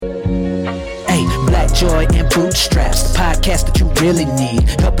Joy and Bootstraps, the podcast that you really need.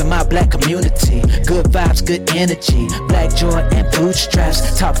 Helping my black community. Good vibes, good energy. Black Joy and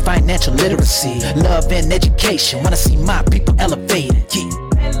Bootstraps, talk financial literacy. Love and education, wanna see my people elevated.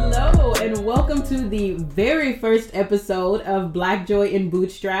 Yeah. Hello and welcome to the very first episode of Black Joy in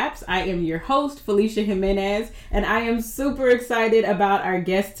Bootstraps. I am your host, Felicia Jimenez, and I am super excited about our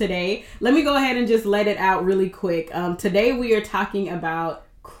guest today. Let me go ahead and just let it out really quick. Today we are talking about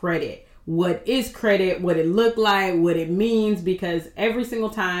credit. What is credit, what it look like, what it means, because every single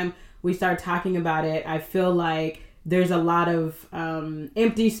time we start talking about it, I feel like there's a lot of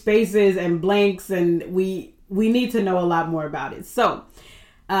empty spaces and blanks, and we need to know a lot more about it. So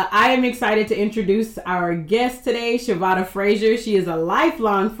I am excited to introduce our guest today, Shavada Frazier. She is a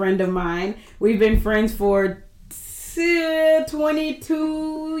lifelong friend of mine. We've been friends for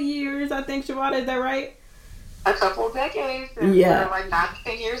 22 years, I think, Shavada, is that right? A couple of decades. And yeah. We're like 9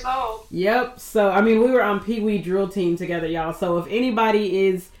 years old. Yep. So, I mean, we were on Pee Wee drill team together, y'all. So if anybody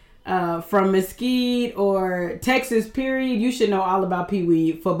is from Mesquite or Texas, period, you should know all about Pee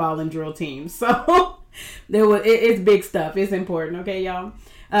Wee football and drill team. So it's big stuff. It's important. Okay, y'all.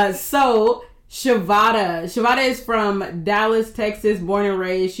 So Shavada is from Dallas, Texas, born and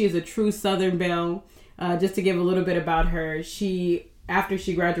raised. She is a true Southern belle. Just to give a little bit about her, after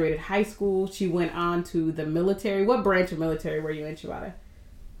she graduated high school, she went on to the military. What branch of military were you in, Shavada?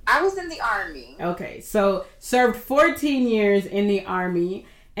 I was in the Army. Okay, so served 14 years in the Army,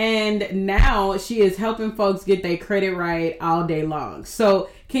 and now she is helping folks get their credit right all day long. So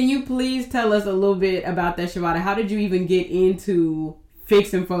can you please tell us a little bit about that, Shavada? How did you even get into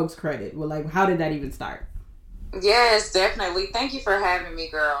fixing folks' credit? Well, like, how did that even start? Yes, definitely. Thank you for having me,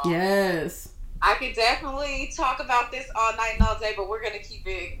 girl. Yes. I could definitely talk about this all night and all day, but we're going to keep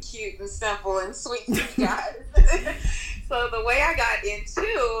it cute and simple and sweet to you guys. So the way I got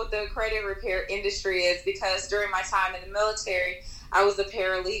into the credit repair industry is because during my time in the military, I was a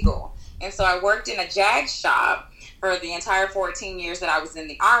paralegal. And so I worked in a JAG shop for the entire 14 years that I was in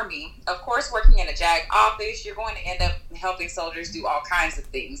the Army. Of course, working in a JAG office, you're going to end up helping soldiers do all kinds of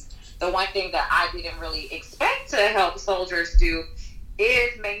things. The one thing that I didn't really expect to help soldiers do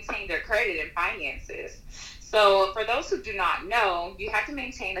is maintain their credit and finances. So for those who do not know, you have to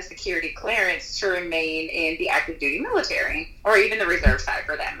maintain a security clearance to remain in the active duty military, or even the reserve side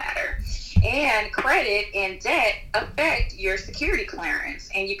for that matter. And credit and debt affect your security clearance,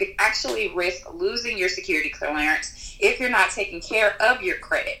 and you could actually risk losing your security clearance if you're not taking care of your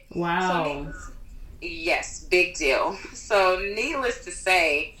credit. Wow. Yes, big deal. So needless to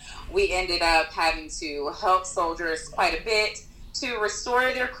say, we ended up having to help soldiers quite a bit to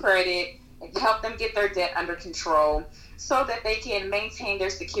restore their credit and help them get their debt under control so that they can maintain their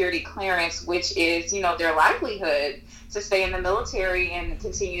security clearance, which is, their livelihood to stay in the military and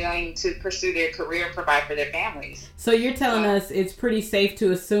continuing to pursue their career and provide for their families. So you're telling us it's pretty safe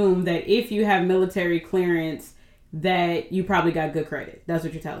to assume that if you have military clearance, that you probably got good credit. That's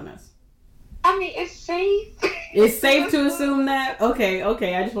what you're telling us. I mean, it's safe. It's safe to assume that? Okay.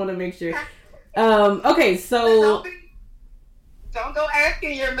 I just want to make sure. Okay, so don't go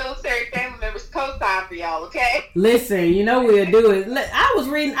asking your military family members to co-sign for y'all, okay? Listen, we'll do it. I was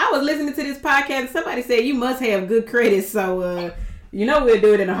listening to this podcast, and somebody said you must have good credit, so we'll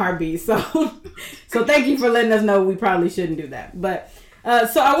do it in a heartbeat. So thank you for letting us know we probably shouldn't do that. But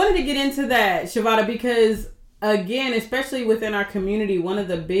so I wanted to get into that, Shavada, because again, especially within our community, one of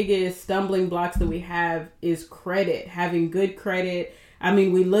the biggest stumbling blocks that we have is credit, having good credit. I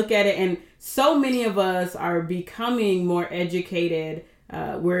mean, we look at it, and so many of us are becoming more educated. We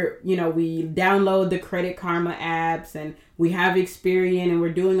download the Credit Karma apps, and we have Experian, and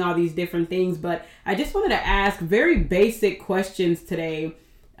we're doing all these different things. But I just wanted to ask very basic questions today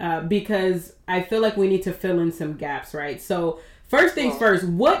because I feel like we need to fill in some gaps, right? So first things first,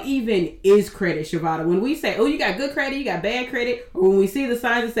 what even is credit, Shavada? When we say, oh, you got good credit, you got bad credit, or when we see the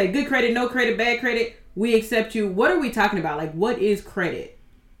signs that say good credit, no credit, bad credit, we accept you. What are we talking about? Like, what is credit?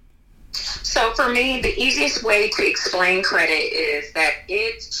 So for me, the easiest way to explain credit is that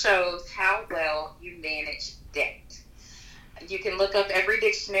it shows how well you manage debt. You can look up every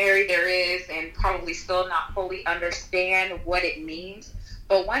dictionary there is and probably still not fully understand what it means.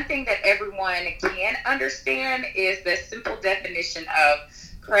 But one thing that everyone can understand is the simple definition of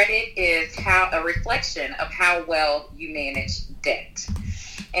credit is a reflection of how well you manage debt.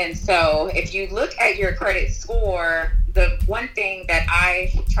 And so if you look at your credit score, the one thing that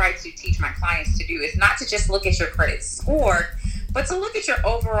I try to teach my clients to do is not to just look at your credit score, but to look at your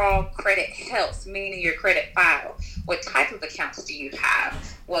overall credit health, meaning your credit file. What type of accounts do you have?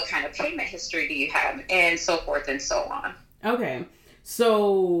 What kind of payment history do you have? And so forth and so on. Okay.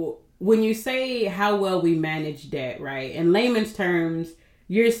 So when you say how well we manage debt, right? In layman's terms,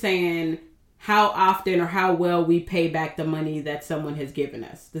 you're saying how often or how well we pay back the money that someone has given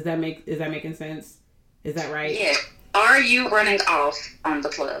us. Is that making sense? Is that right? Yeah. Are you running off on the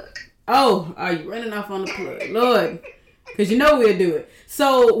plug? Oh, are you running off on the plug? Lord, because you know we'll do it.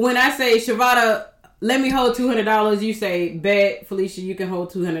 So when I say, Shavada, let me hold $200, you say, bet, Felicia, you can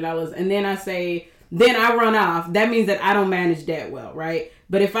hold $200. And then I say, then I run off. That means that I don't manage debt well, right?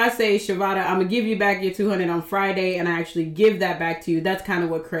 But if I say, Shavada, I'm going to give you back your $200 on Friday, and I actually give that back to you, that's kind of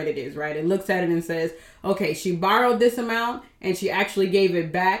what credit is, right? It looks at it and says, okay, she borrowed this amount, and she actually gave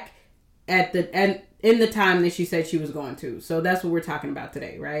it back in the time that she said she was going to. So that's what we're talking about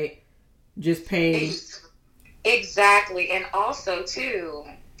today, right? Just paying. Exactly. And also, too,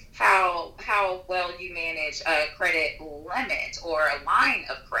 how well you manage a credit limit or a line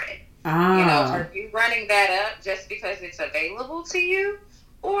of credit. Are you running that up just because it's available to you?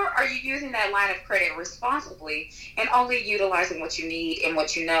 Or are you using that line of credit responsibly and only utilizing what you need and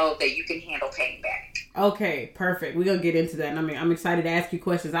what you know that you can handle paying back? Okay, perfect. We're going to get into that. And I'm excited to ask you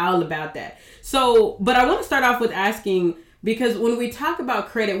questions all about that. So, but I want to start off with asking, because when we talk about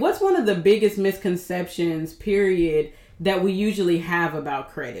credit, what's one of the biggest misconceptions, period, that we usually have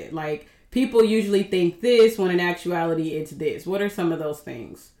about credit? Like, people usually think this when in actuality it's this. What are some of those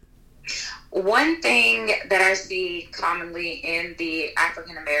things? One thing that I see commonly in the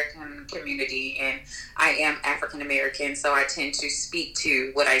African American community, and I am African American, so I tend to speak to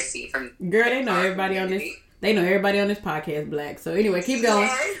what I see from. Girl, they know everybody community. On this. They know everybody on this podcast black. So anyway, keep going.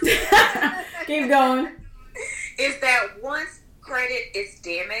 Yes. Keep going. Is that once credit is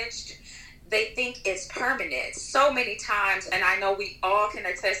damaged, they think it's permanent. So many times, and I know we all can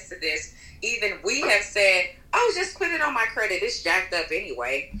attest to this. Even we have said, "Oh, just put it on my credit. It's jacked up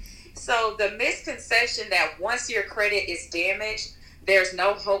anyway." So the misconception that once your credit is damaged, there's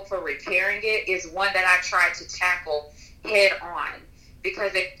no hope for repairing it is one that I try to tackle head on.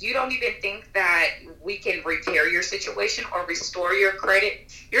 Because if you don't even think that we can repair your situation or restore your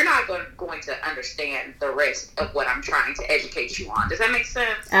credit, you're not going to understand the rest of what I'm trying to educate you on. Does that make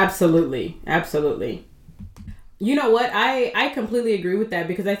sense? Absolutely. Absolutely. You know what? I completely agree with that,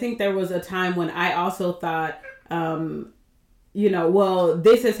 because I think there was a time when I also thought, well,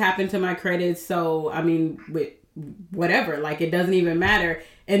 this has happened to my credit, so, I mean, with whatever, like, it doesn't even matter.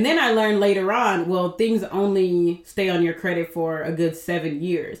 And then I learned later on, well, things only stay on your credit for a good 7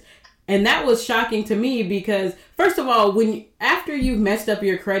 years. And that was shocking to me because, first of all, after you've messed up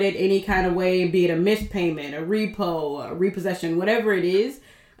your credit any kind of way, be it a missed payment, a repo, a repossession, whatever it is,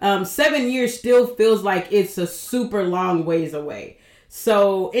 7 years still feels like it's a super long ways away.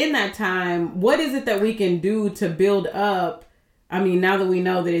 So in that time, what is it that we can do to build up? I mean, now that we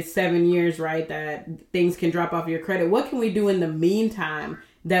know that it's 7 years, right, that things can drop off your credit, what can we do in the meantime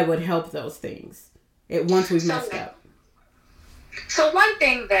that would help those things once we've messed up? So one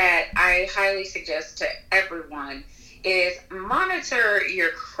thing that I highly suggest to everyone is monitor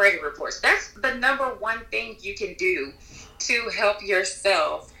your credit reports. That's the number one thing you can do to help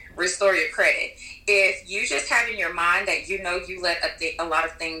yourself restore your credit. If you just have in your mind that you let a lot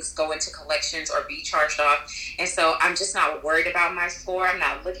of things go into collections or be charged off, and so I'm just not worried about my score, I'm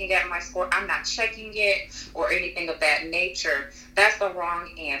not looking at my score, I'm not checking it or anything of that nature, that's the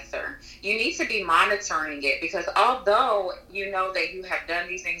wrong answer. You need to be monitoring it, because although you know that you have done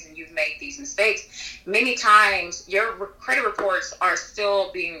these things and you've made these mistakes, many times your credit reports are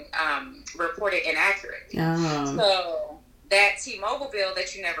still being reported inaccurate. So that T-Mobile bill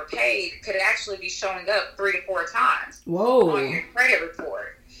that you never paid could actually be showing up 3 to 4 times on your credit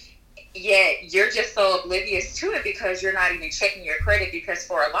report. Yet you're just so oblivious to it because you're not even checking your credit, because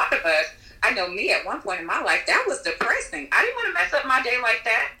for a lot of us, I know me at one point in my life, that was depressing. I didn't want to mess up my day like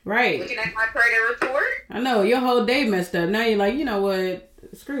that. Right. Looking at my credit report. I know, your whole day messed up. Now you're like, you know what?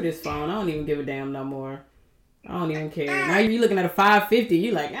 Screw this phone. I don't even give a damn no more. I don't even care. Now you're looking at a 550.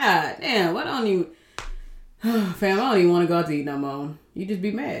 You're like, God damn, what don't even... Fam, I don't even want to go out to eat no more. You just be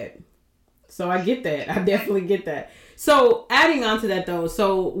mad. So I get that. I definitely get that. So adding on to that though,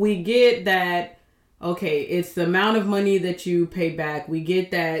 so we get that, okay, it's the amount of money that you pay back. We get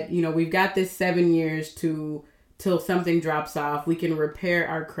that, we've got this 7 years till something drops off. We can repair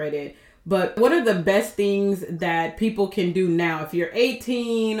our credit. But what are the best things that people can do now? If you're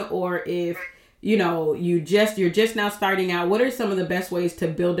 18 or if, you're just now starting out, what are some of the best ways to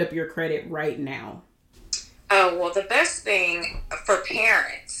build up your credit right now? Well, the best thing for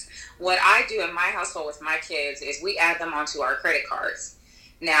parents, what I do in my household with my kids is we add them onto our credit cards.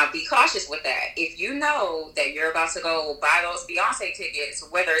 Now, be cautious with that. If you know that you're about to go buy those Beyonce tickets,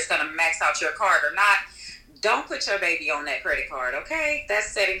 whether it's going to max out your card or not, don't put your baby on that credit card, okay? That's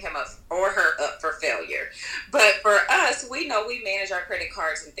setting him up or her up for failure. But for us, we know we manage our credit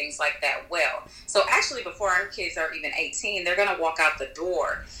cards and things like that well. So actually, before our kids are even 18, they're going to walk out the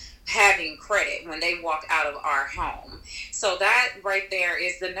door having credit when they walk out of our home. So that right there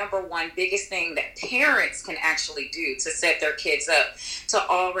is the number one biggest thing that parents can actually do to set their kids up to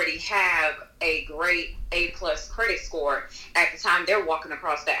already have a great A+ credit score at the time they're walking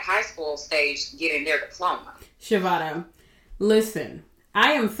across that high school stage getting their diploma. Shavada, listen,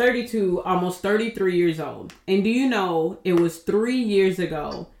 I am 32, almost 33 years old. And do you know, it was 3 years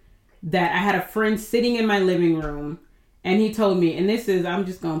ago that I had a friend sitting in my living room. And he told me, and this is, I'm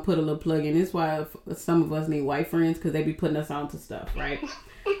just going to put a little plug in. This is why some of us need white friends, because they be putting us on to stuff, right?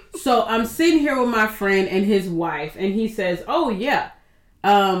 So I'm sitting here with my friend and his wife, and he says, oh, yeah,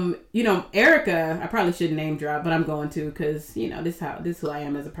 Erica, I probably shouldn't name drop, but I'm going to, because, this is who I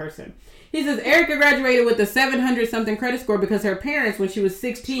am as a person. He says, Erica graduated with a 700-something credit score because her parents, when she was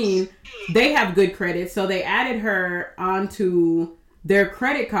 16, they have good credit, so they added her onto their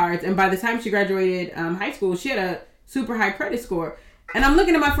credit cards, and by the time she graduated high school, she had a super high credit score. And I'm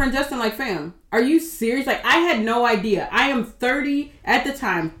looking at my friend Justin like, fam, are you serious? Like, I had no idea. I am 30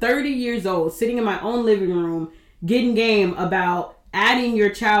 years old, sitting in my own living room, getting game about adding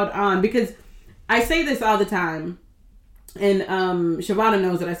your child on. Because I say this all the time, and Shavana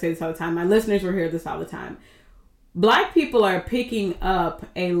knows that I say this all the time. My listeners will hear this all the time. Black people are picking up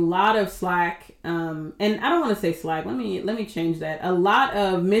a lot of slack, and I don't want to say slack. Let me change that. A lot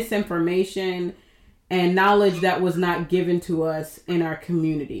of misinformation and knowledge that was not given to us in our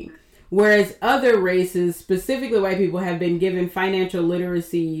community. Whereas other races, specifically white people, have been given financial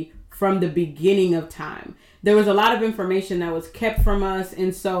literacy from the beginning of time. There was a lot of information that was kept from us.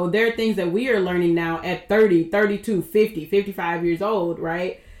 And so there are things that we are learning now at 30, 32, 50, 55 years old,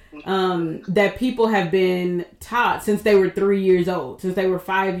 right? That people have been taught since they were 3 years old, since they were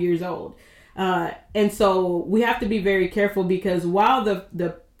 5 years old. And so we have to be very careful, because while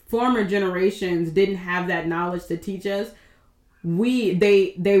the former generations didn't have that knowledge to teach us,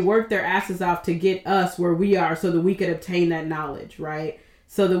 they worked their asses off to get us where we are so that we could obtain that knowledge, right?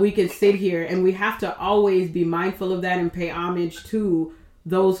 So that we could sit here, and we have to always be mindful of that and pay homage to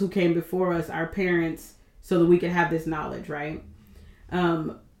those who came before us, our parents, so that we could have this knowledge, right?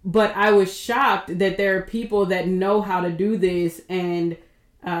 But I was shocked that there are people that know how to do this, and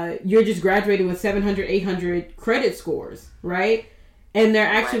you're just graduating with 700, 800 credit scores, right? And they're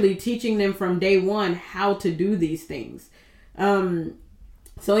actually teaching them from day one how to do these things.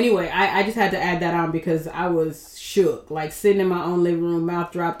 So anyway, I just had to add that on because I was shook. Like, sitting in my own living room,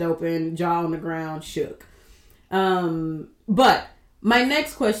 mouth dropped open, jaw on the ground, shook. But my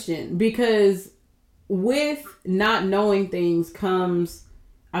next question, because with not knowing things comes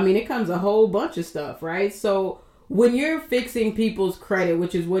a whole bunch of stuff, right? So when you're fixing people's credit,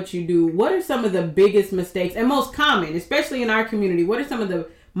 which is what you do, what are some of the biggest mistakes and most common, especially in our community? What are some of the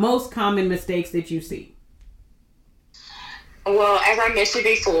most common mistakes that you see? Well, as I mentioned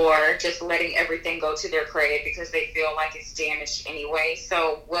before, just letting everything go to their credit because they feel like it's damaged anyway.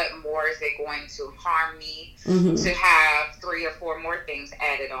 So what more is it going to harm me to have 3 or 4 more things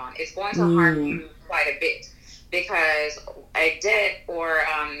added on? It's going to harm you quite a bit, because a debt or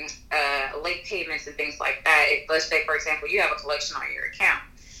late payments and things like that, if, let's say, for example, you have a collection on your account.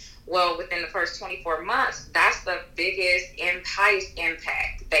 Well, within the first 24 months, that's the biggest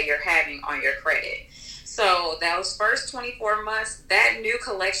impact that you're having on your credit. So those first 24 months, that new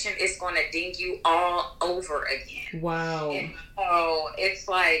collection is going to ding you all over again. Wow. And so it's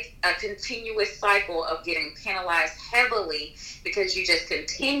like a continuous cycle of getting penalized heavily because you just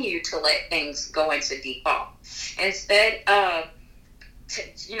continue to let things go into default. Instead of,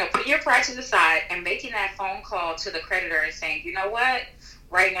 putting your pride to the side and making that phone call to the creditor and saying, you know what?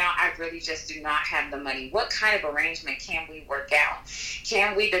 Right now, I really just do not have the money. What kind of arrangement can we work out?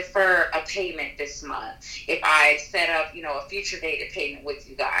 Can we defer a payment this month if I set up, a future dated payment with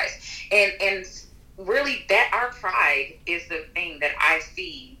you guys? And really, that our pride is the thing that I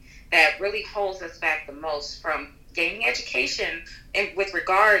see that really holds us back the most from gaining education and with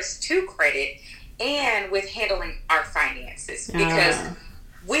regards to credit and with handling our finances. Because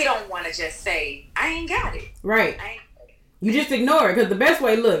we don't want to just say, I ain't got it. Right. You just ignore it, because the best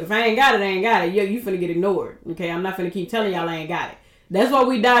way, look, if I ain't got it, I ain't got it. Yo, you finna get ignored. Okay, I'm not finna keep telling y'all I ain't got it. That's why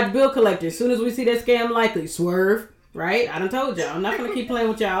we dodge bill collectors. As soon as we see that scam likely, swerve, right? I done told y'all. I'm not finna keep playing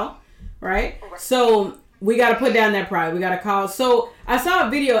with y'all, right? So we got to put down that pride. We got to call. So I saw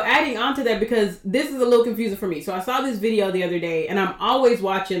a video adding on to that, because this is a little confusing for me. So I saw this video the other day, and I'm always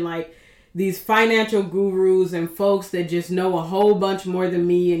watching like these financial gurus and folks that just know a whole bunch more than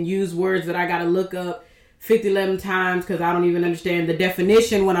me and use words that I got to look up 50-11 times because I don't even understand the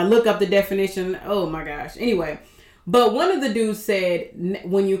definition. When I look up the definition, oh my gosh. Anyway, but one of the dudes said,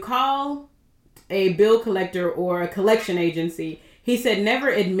 when you call a bill collector or a collection agency, he said, never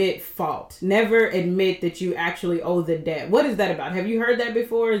admit fault. Never admit that you actually owe the debt. What is that about? Have you heard that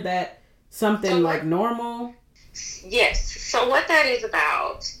before? Is that something like normal? Yes. So what that is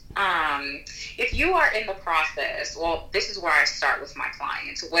about, if you are in the process, well, this is where I start with my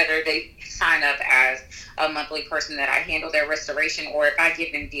clients, whether they sign up as a monthly person that I handle their restoration or if I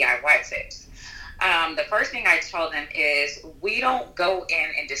give them DIY tips. The first thing I tell them is we don't go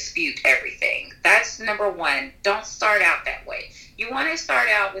in and dispute everything. That's number one. Don't start out that way. You want to start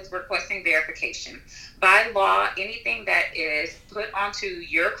out with requesting verification. By law, anything that is put onto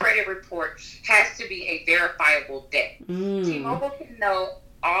your credit report has to be a verifiable debt. T-Mobile can know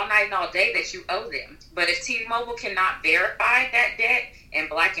all night and all day that you owe them. But if T-Mobile cannot verify that debt in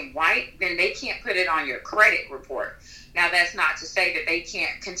black and white, then they can't put it on your credit report. Now, that's not to say that they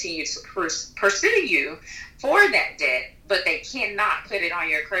can't continue to pursue you for that debt, but they cannot put it on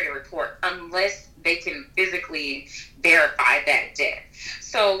your credit report unless they can physically verify that debt.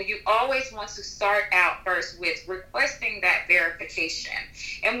 So you always want to start out first with requesting that verification.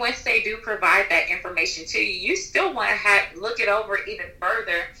 And once they do provide that information to you, you still want to look it over even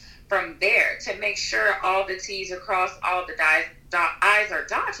further from there to make sure all the T's are crossed, all the I's are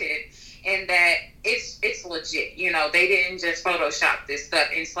dotted, and that it's legit. You know, they didn't just Photoshop this stuff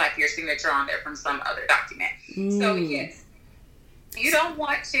and slap your signature on there from some other document. So yes, you don't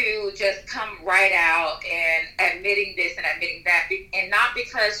want to just come right out and admitting this and admitting that, and not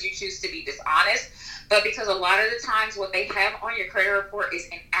because you choose to be dishonest, but because a lot of the times what they have on your credit report is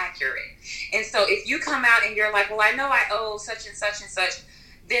inaccurate. And so if you come out and you're like, well, I know I owe such and such and such,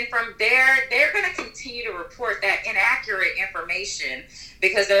 then from there, they're going to continue to report that inaccurate information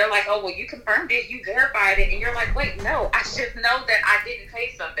because they're like, oh, well, you confirmed it, you verified it, and you're like, wait, no, I should know that I didn't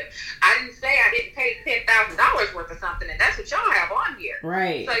pay something. I didn't say I didn't pay $10,000 worth of something, and that's what y'all have on here.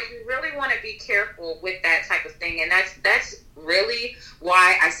 Right. So you really want to be careful with that type of thing, and that's really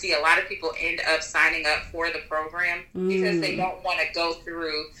why I see a lot of people end up signing up for the program because they don't want to go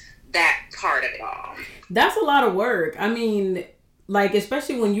through that part of it all. That's a lot of work. I mean, like,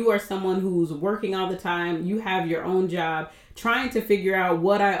 especially when you are someone who's working all the time, you have your own job, trying to figure out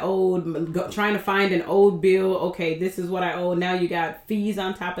what I owed, trying to find an old bill. Okay, this is what I owe. Now you got fees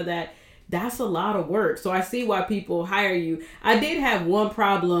on top of that. That's a lot of work. So I see why people hire you. I did have one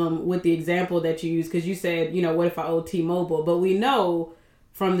problem with the example that you used because you said, you know, what if I owe T-Mobile? But we know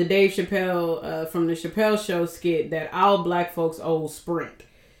from the Dave Chappelle, from the Chappelle Show skit that all black folks owe Sprint.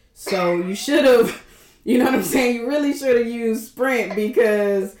 So you should have... You know what I'm saying? You really should have used Sprint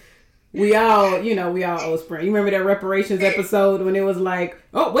because we all owe Sprint. You remember that reparations episode when it was like,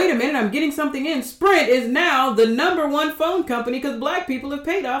 oh, wait a minute, I'm getting something in. Sprint is now the #1 phone company because black people have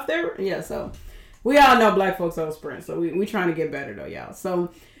paid off their... Yeah, so we all know black folks owe Sprint. So we trying to get better though, y'all.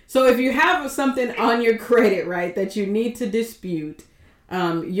 So if you have something on your credit, right, that you need to dispute,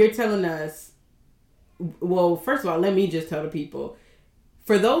 you're telling us, well, first of all, let me just tell the people,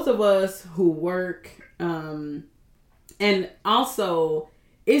 for those of us who work... and also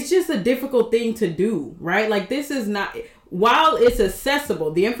it's just a difficult thing to do, right? Like this is not, while it's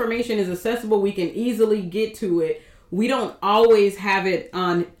accessible, the information is accessible, we can easily get to it. We don't always have it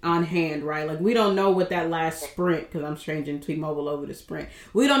on hand, right? Like we don't know what that last Sprint, because I'm changing T-Mobile over to Sprint.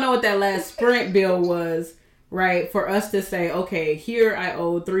 We don't know what that last Sprint bill was, right? For us to say, okay, here I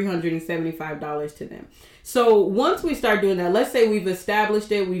owe $375 to them. So once we start doing that, let's say we've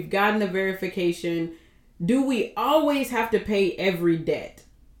established it, we've gotten the verification. Do we always have to pay every debt?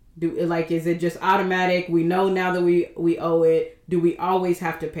 Is it just automatic? We know now that we owe it. Do we always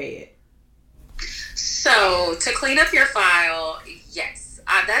have to pay it? So to clean up your file, yes,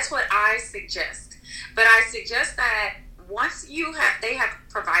 that's what I suggest. But I suggest that once they have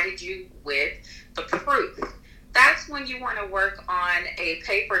provided you with the proof, that's when you want to work on a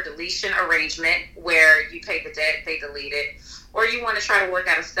pay for deletion arrangement where you pay the debt, they delete it, or you want to try to work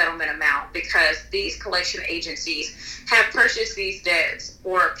out a settlement amount because these collection agencies have purchased these debts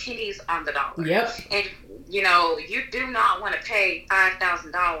for pennies on the dollar. Yep. And, you know, you do not want to pay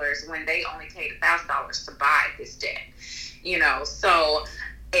 $5,000 when they only paid $1,000 to buy this debt. You know, so...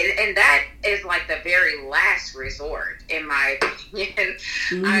 And that is like the very last resort, in my opinion.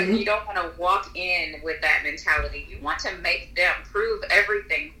 You don't want to walk in with that mentality. You want to make them prove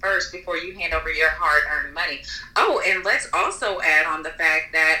everything first before you hand over your hard-earned money. Oh, and let's also add on the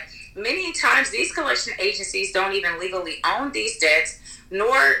fact that many times these collection agencies don't even legally own these debts,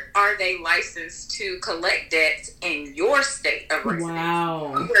 nor are they licensed to collect debts in your state of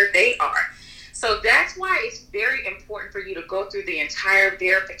residence, where they are. So that's why it's very important for you to go through the entire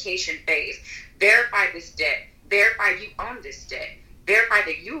verification phase. Verify this debt. Verify you own this debt. Verify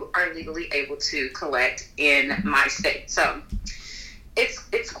that you are legally able to collect in my state. So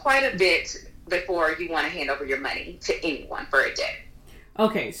it's quite a bit before you want to hand over your money to anyone for a debt.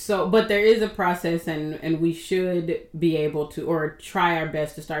 Okay, so, but there is a process, and we should be able to, or try our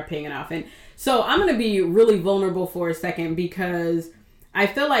best to start paying it off. And so I'm going to be really vulnerable for a second, because I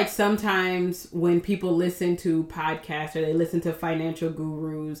feel like sometimes when people listen to podcasts or they listen to financial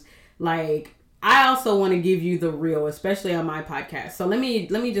gurus, like, I also want to give you the real, especially on my podcast. So let me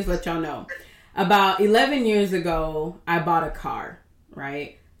just let y'all know. About 11 years ago, I bought a car,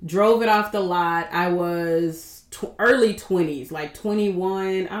 right? Drove it off the lot. I was early 20s, like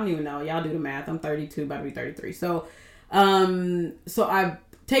 21. I don't even know. Y'all do the math. I'm 32, about to be 33. So I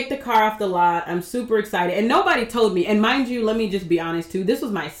take the car off the lot. I'm super excited. And nobody told me. And mind you, let me just be honest too. This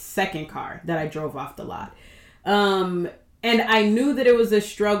was my second car that I drove off the lot. And I knew that it was a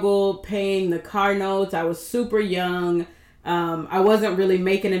struggle paying the car notes. I was super young. I wasn't really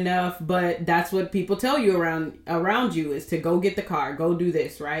making enough, but that's what people tell you around you, is to go get the car, go do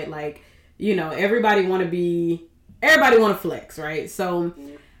this, right? Like, you know, everybody want to flex, right? So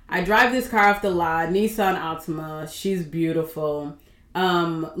I drive this car off the lot, Nissan Altima. She's beautiful.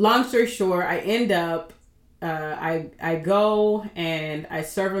 Long story short, I end up, I go and I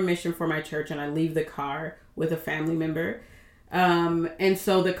serve a mission for my church, and I leave the car with a family member. And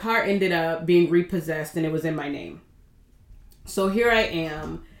so the car ended up being repossessed, and it was in my name. So here I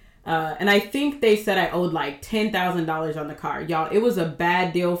am. And I think they said I owed like $10,000 on the car. Y'all, it was a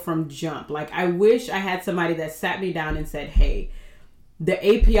bad deal from jump. Like, I wish I had somebody that sat me down and said, hey, the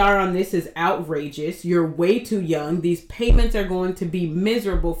APR on this is outrageous. You're way too young. These payments are going to be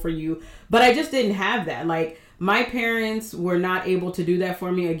miserable for you. But I just didn't have that. Like, my parents were not able to do that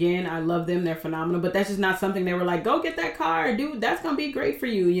for me. Again, I love them. They're phenomenal. But that's just not something they were like, go get that car, dude. That's going to be great for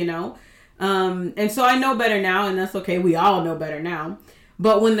you, you know? And so I know better now, and that's okay. We all know better now.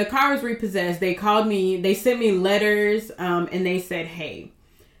 But when the car was repossessed, they called me, they sent me letters, and they said, hey,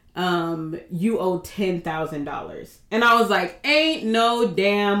 you owe $10,000. And I was like, ain't no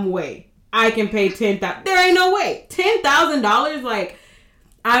damn way I can pay $10,000. There ain't no way. $10,000? Like,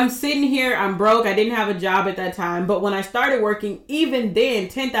 I'm sitting here, I'm broke. I didn't have a job at that time. But when I started working, even then,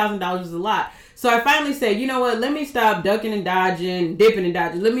 $10,000 was a lot. So I finally said, you know what? Let me stop ducking and dodging, dipping and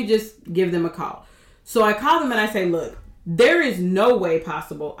dodging. Let me just give them a call. So I call them and I say, look, there is no way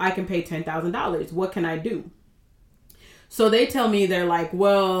possible I can pay $10,000. What can I do? So they tell me, they're like,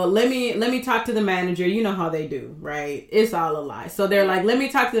 well, let me talk to the manager. You know how they do, right? It's all a lie. So they're like, let me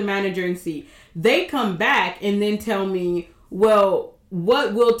talk to the manager and see. They come back and then tell me, well,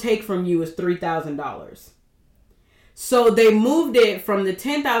 what we'll take from you is $3,000. So they moved it from the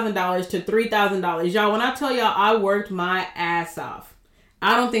 $10,000 to $3,000. Y'all, when I tell y'all I worked my ass off,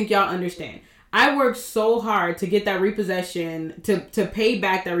 I don't think y'all understand. I worked so hard to get that repossession, to pay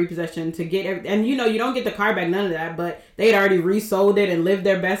back that repossession, to get and you know, you don't get the car back, none of that, but they had already resold it and lived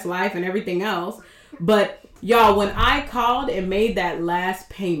their best life and everything else. But y'all, when I called and made that last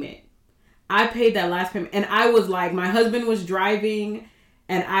payment, I paid that last payment, and I was like, my husband was driving,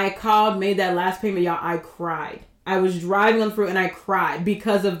 and I called, made that last payment, y'all, I cried. I was driving on the freeway and I cried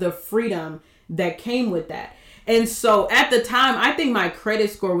because of the freedom that came with that. And so at the time, I think my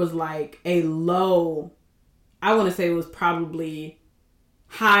credit score was like a low, I want to say it was probably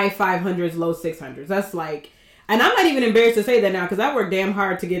high 500s, low 600s. That's like, and I'm not even embarrassed to say that now because I worked damn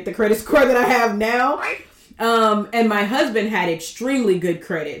hard to get the credit score that I have now. And my husband had extremely good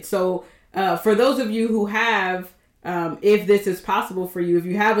credit. So for those of you who have, if this is possible for you, if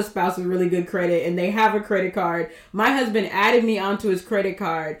you have a spouse with really good credit and they have a credit card, my husband added me onto his credit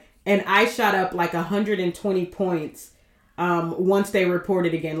card and I shot up like 120 points once they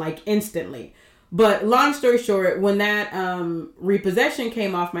reported again, like instantly. But long story short, when that repossession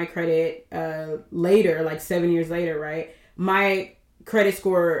came off my credit later, like 7 years later, right, my credit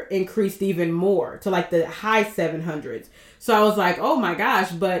score increased even more to like the high 700s. So I was like, oh my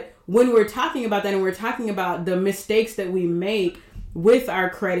gosh. But when we're talking about that and we're talking about the mistakes that we make with our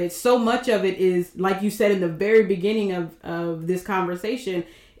credit, so much of it is, like you said in the very beginning of this conversation,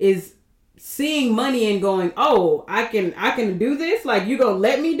 is seeing money and going, oh, I can do this. Like, you gonna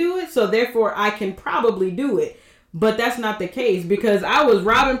let me do it, so therefore I can probably do it. But that's not the case, because I was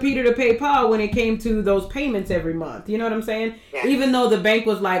robbing Peter to pay Paul when it came to those payments every month. You know what I'm saying? Yeah. Even though the bank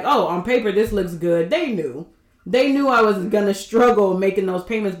was like, oh, on paper this looks good, they knew I was gonna struggle making those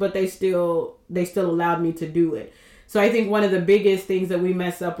payments, but they still allowed me to do it. So I think one of the biggest things that we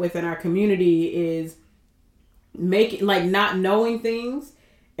mess up with in our community is not knowing things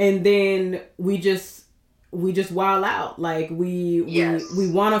and then we just wild out. Like we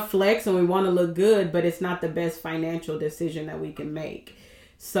want to flex and we want to look good, but it's not the best financial decision that we can make.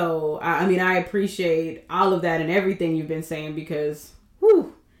 So I mean, I appreciate all of that and everything you've been saying, because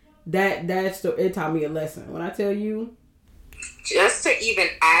it taught me a lesson. When I tell you, just to even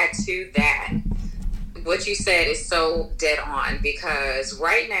add to that, what you said is so dead on, because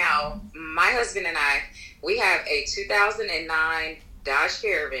right now my husband and I, we have a 2009 Dodge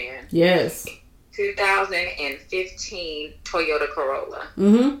Caravan. Yes. 2015 Toyota Corolla.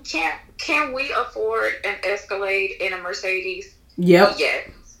 Mm-hmm. Can we afford an Escalade in a Mercedes? Yep.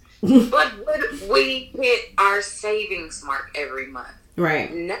 Yes. But would we hit our savings mark every month?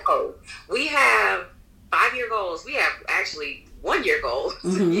 Right. No. We have 5-year goals. We have actually 1-year goals,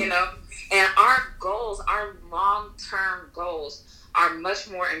 mm-hmm. And our goals, our long-term goals, are much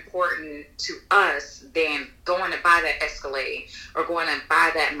more important to us than going to buy that Escalade or going to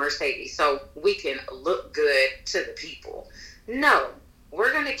buy that Mercedes so we can look good to the people. No,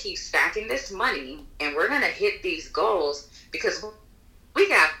 we're going to keep stacking this money and we're going to hit these goals because we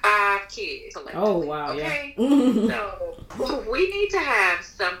got 5 kids. Oh, wow. Okay? Yeah. So we need to have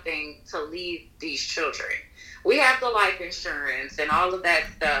something to leave these children. We have the life insurance and all of that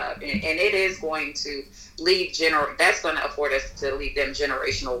stuff, and it is going to leave that's going to afford us to leave them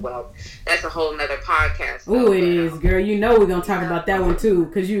generational wealth. That's a whole nother podcast. Oh, it is, girl. We're going to talk about that one too,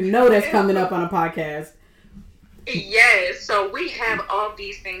 because that's coming up on a podcast. Yes, so we have all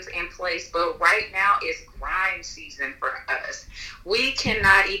these things in place, but right now is grind season for us. We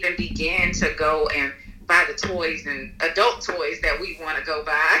cannot even begin to go and buy the toys and adult toys that we want to go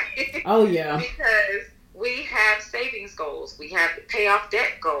buy. Oh, yeah. Because we have savings goals. We have pay off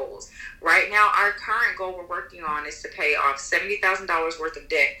debt goals. Right now, our current goal we're working on is to pay off $70,000 worth of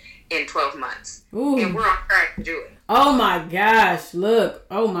debt in 12 months. Ooh. And we're on track to do it. Oh my gosh. Look.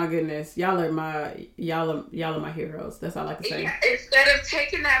 Oh my goodness. Y'all are my heroes. That's all I can say. Yeah, instead of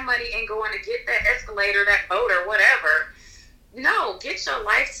taking that money and going to get that Escalator, that boat or whatever, no, get your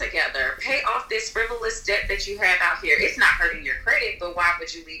life together. Pay off this frivolous debt that you have out here. It's not hurting your credit, but why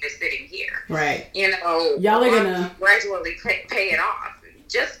would you leave it sitting here? Right. Y'all are gonna gradually pay it off.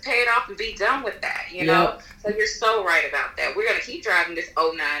 Just pay it off and be done with that, know? So you're so right about that. We're going to keep driving this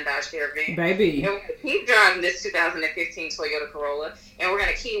 09 Dodge Caravan. Baby. And we're going to keep driving this 2015 Toyota Corolla. And we're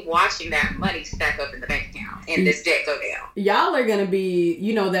going to keep watching that money stack up in the bank account and this debt go down. Y'all are going to be,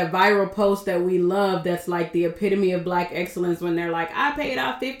 that viral post that we love that's like the epitome of Black excellence when they're like, I paid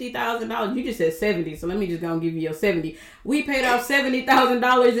off $50,000. You just said 70, so let me just go and give you your 70. We paid off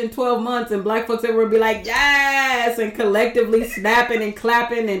 $70,000 in 12 months, and Black folks everywhere be like, yes, and collectively snapping and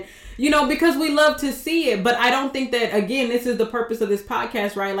clapping and, because we love to see it. But I don't think that, again, this is the purpose of this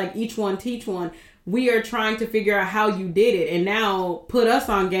podcast, right? Like, each one teach one. We are trying to figure out how you did it and now put us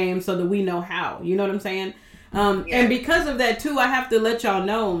on game so that we know how. You know what I'm saying? And because of that, too, I have to let y'all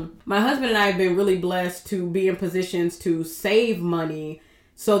know, my husband and I have been really blessed to be in positions to save money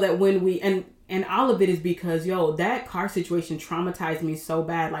so that when we... And all of it is because, that car situation traumatized me so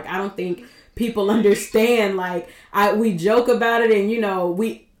bad. Like, I don't think people understand. Like, we joke about it, and,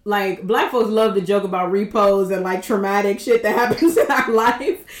 we... Like, Black folks love to joke about repos and, like, traumatic shit that happens in our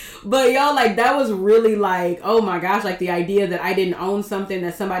life. But, like, that was really, like, oh, my gosh. Like, the idea that I didn't own something,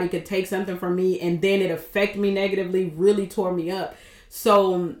 that somebody could take something from me, and then it affect me negatively really tore me up.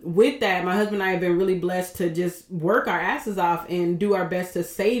 So, with that, my husband and I have been really blessed to just work our asses off and do our best to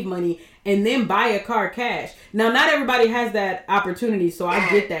save money and then buy a car cash. Now, not everybody has that opportunity, so I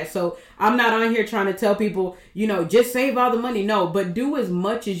get that. So, I'm not on here trying to tell people, just save all the money. No, but do as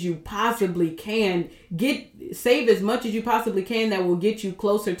much as you possibly can. Save as much as you possibly can that will get you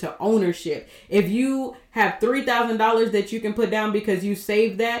closer to ownership. If you have $3,000 that you can put down because you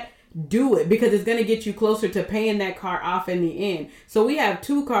saved that, do it, because it's going to get you closer to paying that car off in the end. So we have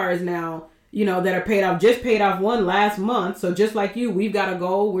 2 cars now, that are paid off. Just paid off one last month. So just like you, we've got a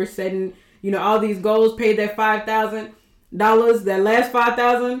goal. We're setting, all these goals, paid that $5,000, that last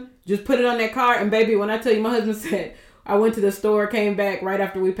 $5,000, just put it on that car. And baby, when I tell you, my husband said, I went to the store, came back right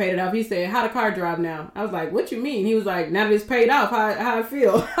after we paid it off. He said, how the car drive now? I was like, what you mean? He was like, now that it's paid off, how I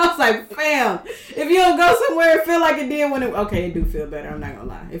feel? I was like, fam, if you don't go somewhere and feel like it did when okay, it do feel better. I'm not gonna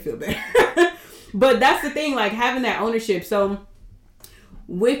lie. It feel better. But that's the thing, like having that ownership. So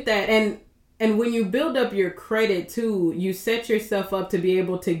with that, and when you build up your credit too, you set yourself up to be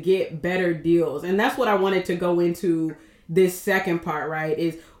able to get better deals. And that's what I wanted to go into this second part, right?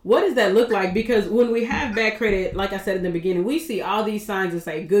 Is what does that look like? Because when we have bad credit, like I said in the beginning, we see all these signs that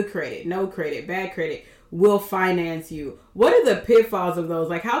say good credit, no credit, bad credit, will finance you. What are the pitfalls of those?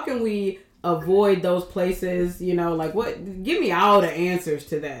 Like, how can we avoid those places? You know, like what? Give me all the answers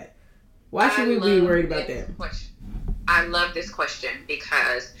to that. Why should we be worried about that? I love this question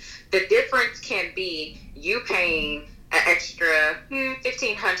because the difference can be you paying an extra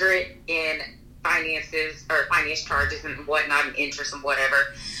 $1,500 in finances or finance charges and whatnot and interest and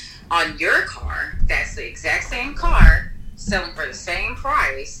whatever on your car. That's the exact same car selling for the same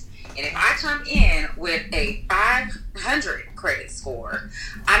price. And if I come in with a 500 credit score,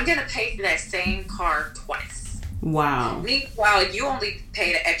 I'm going to pay for that same car twice. Wow. Meanwhile, you only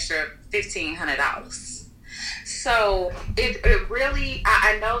paid an extra $1,500. So it really,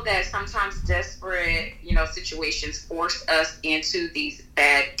 I know that sometimes desperate, situations force us into these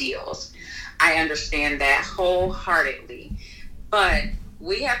bad deals. I understand that wholeheartedly. But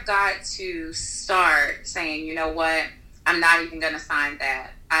we have got to start saying, you know what, I'm not even going to sign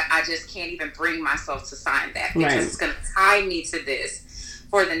that. I just can't even bring myself to sign that because it's going to tie me to this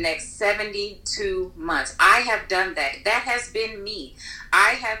for the next 72 months. I have done that. That has been me.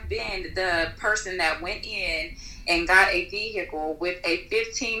 I have been the person that went in and got a vehicle with a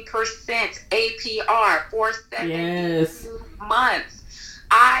 15% APR for 72 months.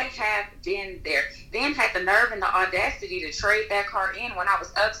 I have been there. Then had the nerve and the audacity to trade that car in when I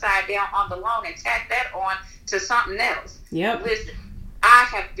was upside down on the loan and tack that on to something else. Yep. Listen, I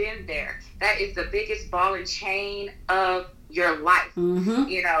have been there. That is the biggest ball and chain of your life.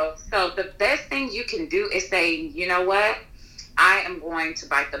 Mm-hmm. So the best thing you can do is say, you know what? I am going to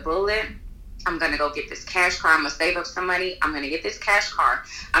bite the bullet. I'm going to go get this cash car. I'm going to save up some money. I'm going to get this cash car.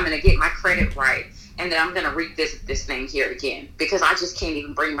 I'm going to get my credit right. And then I'm going to revisit this thing here again because I just can't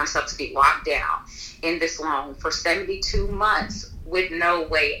even bring myself to be locked down in this loan for 72 months with no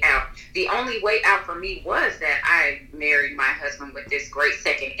way out. The only way out for me was that I married my husband with this great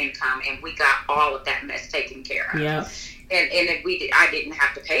second income and we got all of that mess taken care of. Yeah. And I didn't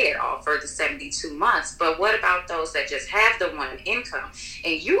have to pay it all for the 72 months. But what about those that just have the one income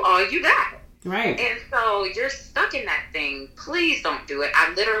and you got? Right. And so you're stuck in that thing. Please don't do it.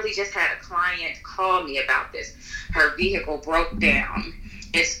 I literally just had a client call me about this. Her vehicle broke down.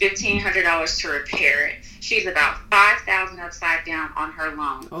 It's $1,500 to repair it. She's about $5,000 upside down on her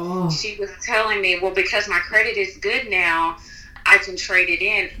loan. Oh. She was telling me, well, because my credit is good now, I can trade it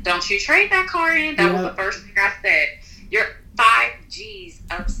in. Don't you trade that car in? That was the first thing I said. You're 5 G's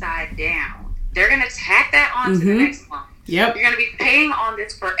upside down. They're going to tack that on to the next loan. Yep. You're going to be paying on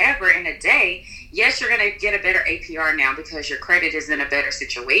this forever in a day. Yes, you're going to get a better APR now because your credit is in a better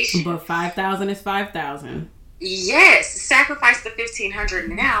situation. But $5,000 is $5,000. Yes, sacrifice the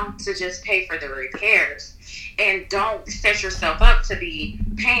 $1,500 now to just pay for the repairs. And don't set yourself up to be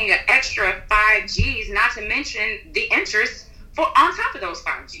paying an extra 5 G's, not to mention the interest on top of those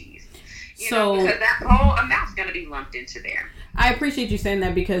 5 G's. Because that whole amount's going to be lumped into there. I appreciate you saying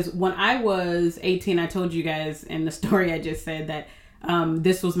that because when I was 18, I told you guys in the story I just said that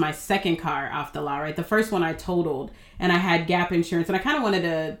this was my second car off the lot, right? The first one I totaled and I had gap insurance. And I kind of wanted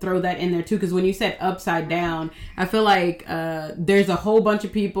to throw that in there too, because when you said upside down, I feel like there's a whole bunch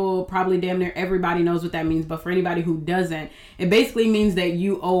of people, probably damn near everybody knows what that means. But for anybody who doesn't, it basically means that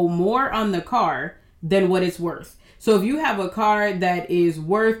you owe more on the car than what it's worth. So if you have a car that is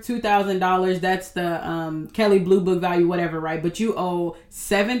worth $2,000, that's the Kelly Blue Book value, whatever, right? But you owe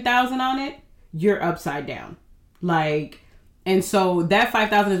 $7,000 on it, you're upside down. And so that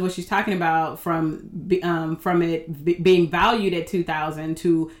 $5,000 is what she's talking about from it being valued at $2,000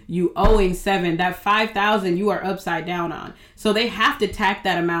 to you owing $7,000. That $5,000 you are upside down on. So they have to tack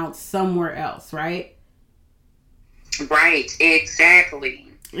that amount somewhere else, right? Right, exactly.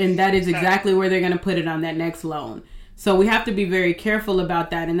 And that is exactly where they're going to put it on that next loan. So we have to be very careful about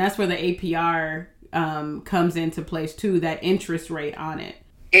that. And that's where the APR comes into place too, that interest rate on it.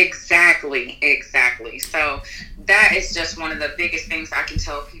 Exactly. So that is just one of the biggest things I can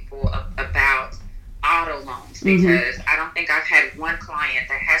tell people about auto loans because I don't think I've had one client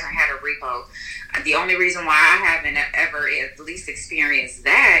that hasn't had a repo. The only reason why I haven't ever at least experienced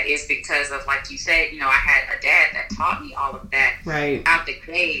that is because of, like you said, I had a dad that taught me all of that out the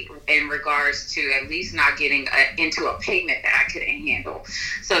gate in regards to at least not getting into a payment that I couldn't handle.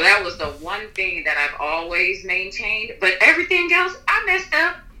 So that was the one thing that I've always maintained. But everything else, I messed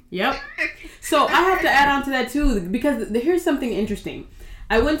up. Yep. So I have to add on to that too, because here's something interesting.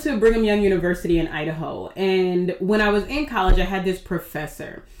 I went to Brigham Young University in Idaho, and when I was in college, I had this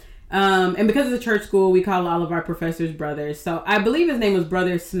professor. And because it's a church school, we call all of our professors brothers. So I believe his name was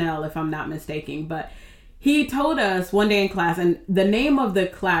Brother Snell, if I'm not mistaken. But he told us one day in class, and the name of the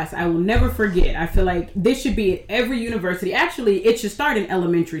class, I will never forget. I feel like this should be at every university. Actually, it should start in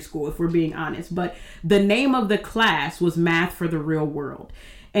elementary school, if we're being honest. But the name of the class was Math for the Real World.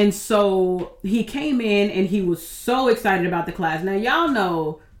 And so he came in and he was so excited about the class. Now, y'all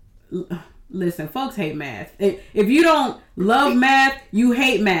know, listen, folks hate math. If you don't love math, you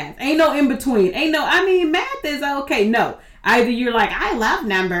hate math. Ain't no in between. Math is okay. No. Either you're like, I love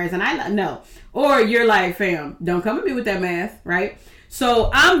numbers and no. Or you're like, fam, don't come at me with that math, right?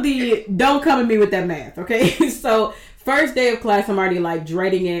 So I'm the don't come at me with that math, okay? So first day of class, I'm already like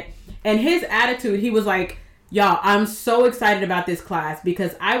dreading it. And his attitude, he was like, y'all, I'm so excited about this class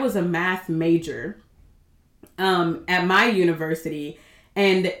because I was a math major at my university,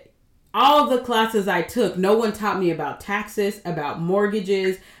 and all the classes I took, no one taught me about taxes, about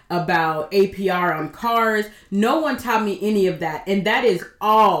mortgages, about APR on cars. No one taught me any of that. And that is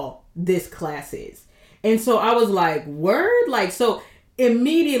all this class is. And so I was like, word? Like, so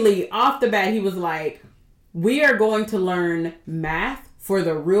immediately off the bat, he was like, we are going to learn math for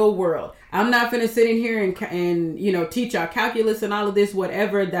the real world. I'm not going to sit in here and teach y'all calculus and all of this,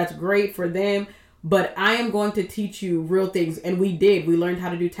 whatever. That's great for them. But I am going to teach you real things. And we did. We learned how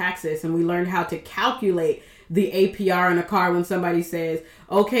to do taxes, and we learned how to calculate the APR in a car when somebody says,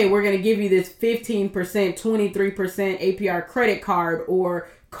 okay, we're going to give you this 15%, 23% APR credit card or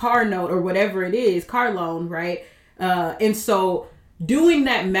car note or whatever it is, car loan, right? And so doing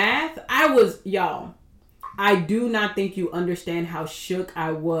that math, I do not think you understand how shook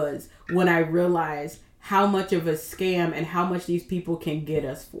I was when I realized how much of a scam and how much these people can get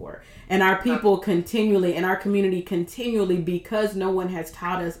us for. And our people continually, and our community continually, because no one has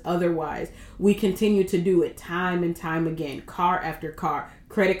taught us otherwise, we continue to do it time and time again, car after car,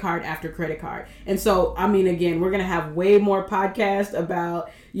 credit card after credit card. And so, again, we're going to have way more podcasts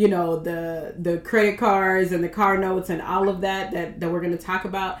about, the credit cards and the car notes and all of that we're going to talk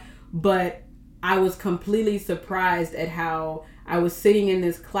about. But I was completely surprised at how I was sitting in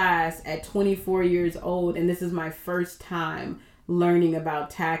this class at 24 years old, and this is my first time learning about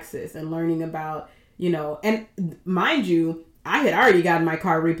taxes and learning about, and mind you, I had already gotten my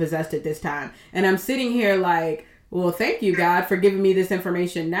car repossessed at this time. And I'm sitting here like, well, thank you, God, for giving me this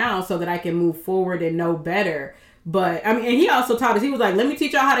information now so that I can move forward and know better. But and he also taught us, he was like, let me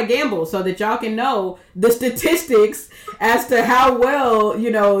teach y'all how to gamble so that y'all can know the statistics as to how well,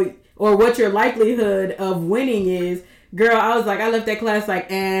 or what your likelihood of winning is. Girl, I was like, I left that class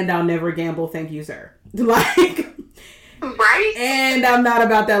like, and I'll never gamble. Thank you, sir. Like, right? And I'm not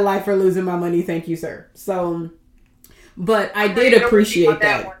about that life for losing my money. Thank you, sir. So, but I did appreciate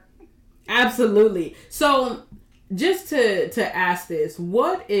that. Absolutely. So just to ask this,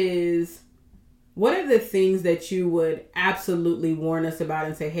 what are the things that you would absolutely warn us about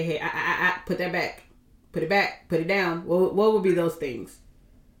and say, hey, I put that back, put it back, put it down? What would be those things?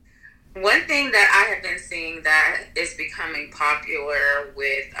 One thing that I have been seeing that is becoming popular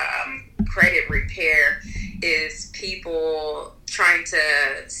with credit repair is people trying to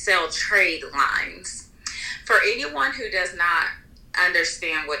sell trade lines. For anyone who does not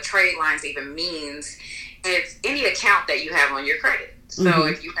understand what trade lines even means, it's any account that you have on your credit. So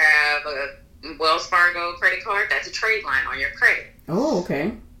if you have a Wells Fargo credit card, that's a trade line on your credit. Oh,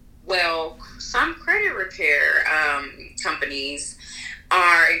 okay. Well, some credit repair companies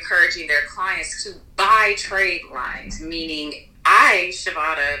are encouraging their clients to buy trade lines, meaning I,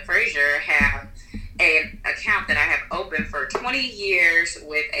 Shavada Frazier, have an account that I have open for 20 years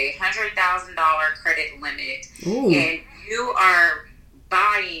with a $100,000 credit limit. Ooh. And you are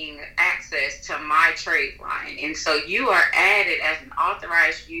buying access to my trade line. And so you are added as an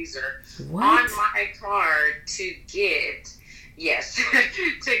authorized user on my card to get... Yes,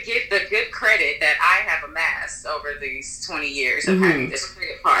 to get the good credit that I have amassed over these 20 years of having this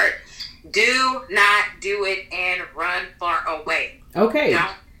credit card. Do not do it and run far away. Okay.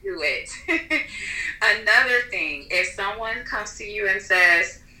 Don't do it. Another thing, if someone comes to you and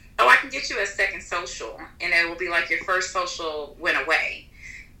says, oh, I can get you a second social, and it will be like your first social went away,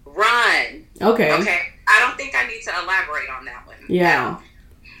 run. Okay. I don't think I need to elaborate on that one. Yeah.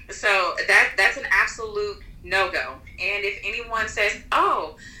 So that's an absolute no-go. And if anyone says,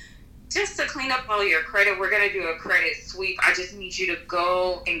 oh, just to clean up all your credit, we're going to do a credit sweep. I just need you to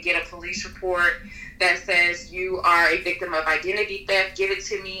go and get a police report that says you are a victim of identity theft. Give it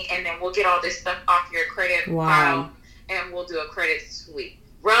to me, and then we'll get all this stuff off your credit file, and we'll do a credit sweep.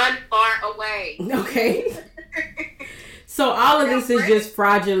 Run far away. Okay. So all of this is just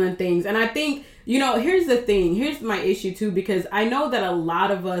fraudulent things. And I think, here's the thing. Here's my issue, too, because I know that a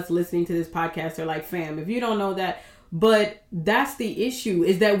lot of us listening to this podcast are like, fam, if you don't know that. But that's the issue,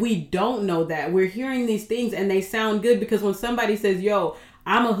 is that we don't know that. We're hearing these things and they sound good because when somebody says, yo,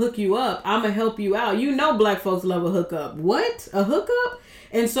 I'm going to hook you up, I'm going to help you out. Black folks love a hookup. What? A hookup?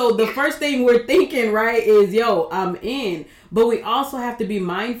 And so the first thing we're thinking, right, is, yo, I'm in. But we also have to be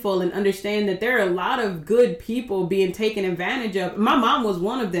mindful and understand that there are a lot of good people being taken advantage of. My mom was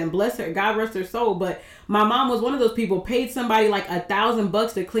one of them. Bless her. God rest her soul. But my mom was one of those people, paid somebody like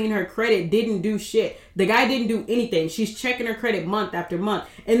 $1,000 to clean her credit, didn't do shit. The guy didn't do anything. She's checking her credit month after month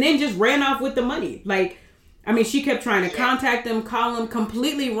and then just ran off with the money. Like, I mean, she kept trying to contact them, call them,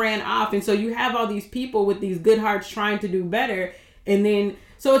 completely ran off. And so you have all these people with these good hearts trying to do better. And then,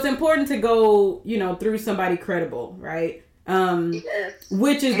 so it's important to go, you know, through somebody credible, right?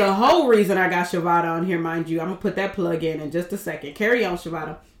 Which is the whole reason I got Shavada on here, mind you. I'm going to put that plug in just a second. Carry on,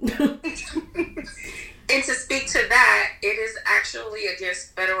 Shavada. And to speak to that, it is actually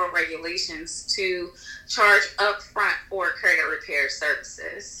against federal regulations to charge upfront for credit repair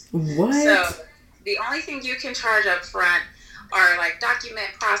services. What? So the only thing you can charge upfront are like document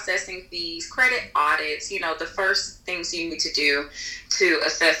processing fees, credit audits, you know, the first things you need to do to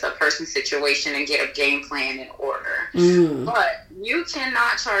assess a person's situation and get a game plan in order. But you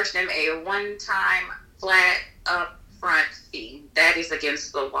cannot charge them a one-time flat upfront fee. That is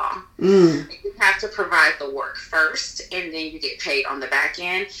against the law. You have to provide the work first, and then you get paid on the back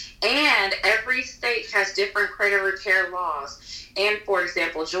end. And every state has different credit repair laws. And for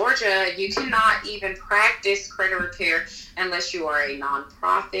example, Georgia, you cannot even practice credit repair unless you are a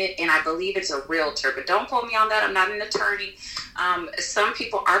nonprofit, and I believe it's a realtor, but don't quote me on that. I'm not an attorney. Some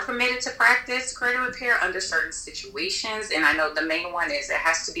people are permitted to practice credit repair under certain situations, and I know the main one is it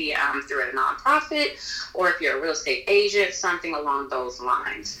has to be through a nonprofit, or if you're a real estate agent, something along those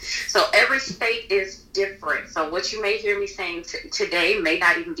lines. So every state is different. So what you may hear me saying today may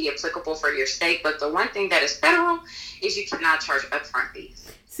not even be applicable for your state, but the one thing that is federal is you cannot charge upfront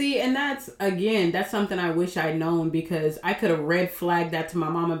fees. See, and that's something I wish I'd known, because I could have red flagged that to my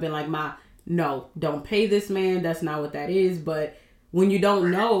mom and been like, Ma, no, don't pay this man. That's not what that is. But when you don't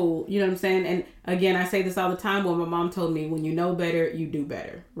know, you know what I'm saying? And again, I say this all the time. When my mom told me, when you know better, you do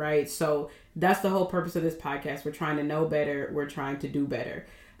better, right? So that's the whole purpose of this podcast. We're trying to know better. We're trying to do better.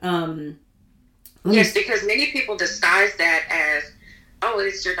 Yes, because many people disguise that as, oh,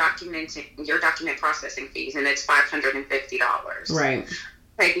 it's your document processing fees, and it's $550. Right.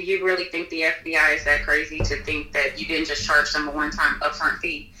 Hey, do you really think the FBI is that crazy to think that you didn't just charge them a one-time upfront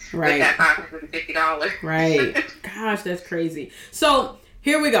fee with that $550? Right. Gosh, that's crazy. So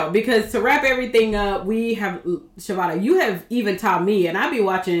here we go. Because to wrap everything up, we have, Shavada, you have even taught me, and I be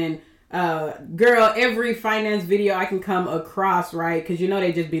watching, girl, every finance video I can come across, right? Because you know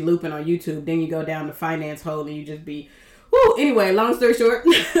they just be looping on YouTube. Then you go down the finance hole and you just be, whoo. Anyway, long story short,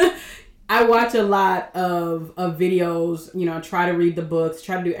 I watch a lot of videos, you know, try to read the books,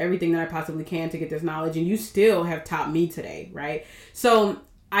 try to do everything that I possibly can to get this knowledge. And you still have taught me today, right? So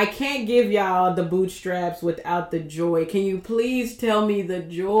I can't give y'all the bootstraps without the joy. Can you please tell me the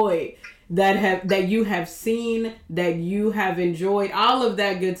joy that you have seen, that you have enjoyed, all of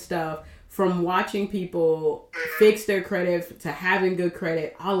that good stuff, from watching people fix their credit to having good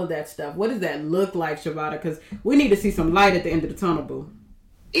credit, all of that stuff? What does that look like, Shavada? Because we need to see some light at the end of the tunnel, boo.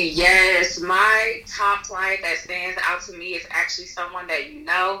 Yes, my top client that stands out to me is actually someone that you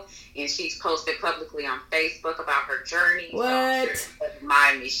know, and she's posted publicly on Facebook about her journey. What? So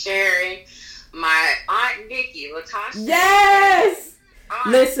mind me sharing. My Aunt Nikki, Latasha. Yes! Aunt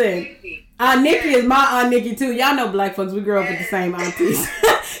Listen, Nikki. Aunt Nikki is my Aunt Nikki too. Y'all know black folks, we grew up with the same aunties.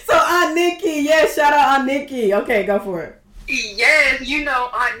 So Aunt Nikki, yes, shout out Aunt Nikki. Okay, go for it. Yes, you know,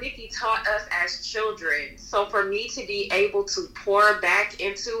 Aunt Nikki taught us as children. So for me to be able to pour back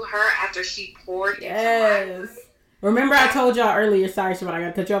into her after she poured into Yes. Remember I told y'all earlier, sorry Shavada, I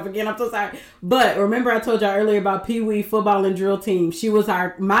gotta cut you off again, I'm so sorry. But remember I told y'all earlier about Pee Wee football and drill team. She was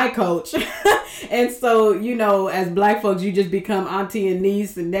my coach. And so, you know, as black folks, you just become auntie and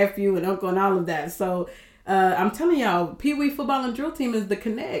niece and nephew and uncle and all of that. So I'm telling y'all, Pee Wee football and drill team is the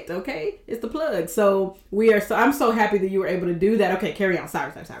connect, okay? It's the plug. So I'm so happy that you were able to do that. Okay, carry on.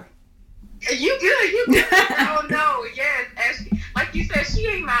 Sorry. You good. Oh no, yes. Like you said, she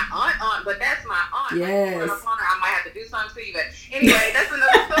ain't my aunt, but that's my aunt. Yes. Like, I might have to do something to you, but anyway, that's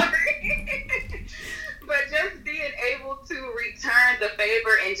another story. But just being able to return the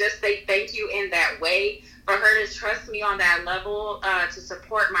favor and just say thank you in that way, for her to trust me on that level, to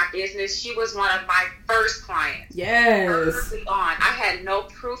support my business. She was one of my first clients. Yes. Early on. I had no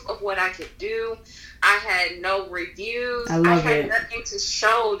proof of what I could do. I had no reviews. I had nothing to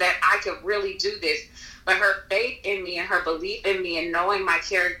show that I could really do this. But her faith in me and her belief in me and knowing my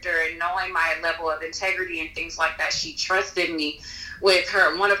character and knowing my level of integrity and things like that, she trusted me with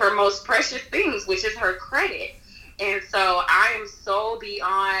one of her most precious things, which is her credit. And so I am so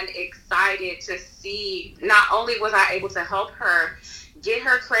beyond excited to see, not only was I able to help her get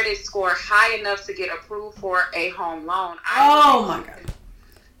her credit score high enough to get approved for a home loan. My God.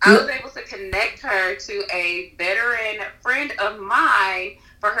 I was able to connect her to a veteran friend of mine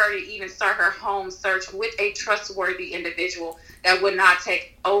for her to even start her home search with a trustworthy individual that would not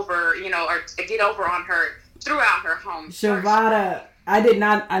take over, or get over on her throughout her home search. Shavada,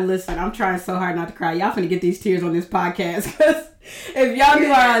 listen, I'm trying so hard not to cry. Y'all finna get these tears on this podcast, because if y'all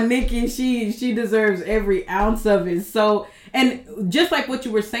knew our Nikki, she deserves every ounce of it. So, and just like what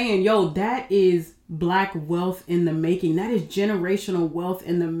you were saying, that is Black wealth in the making. That is generational wealth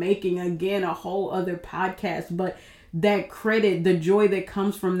in the making. Again, a whole other podcast, but that credit, the joy that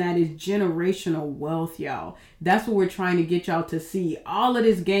comes from that is generational wealth, y'all. That's what we're trying to get y'all to see. All of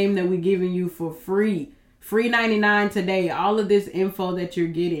this game that we're giving you for free 99 today, all of this info that you're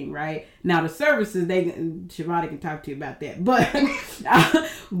getting, right? Now the services, Shavada can talk to you about that,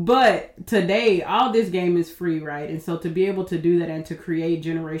 but today all this game is free, right? And so to be able to do that and to create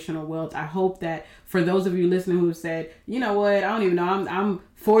generational wealth, I hope that for those of you listening who have said, you know what, I don't even know, I'm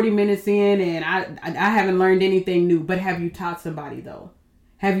 40 minutes in and I haven't learned anything new, but have you taught somebody though?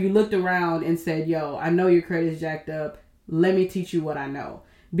 Have you looked around and said, I know your credit's jacked up, let me teach you what I know?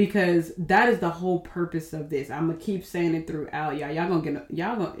 Because that is the whole purpose of this. I'm gonna keep saying it throughout, y'all. I'm gonna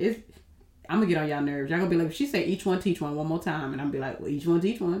get on y'all nerves. Y'all gonna be like, she said each one teach one more time, and I'm gonna be like, well, each one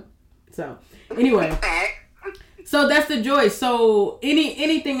teach one. So anyway, so that's the joy. So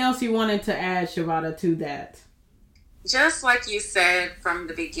anything else you wanted to add, Shavada, to that? Just like you said from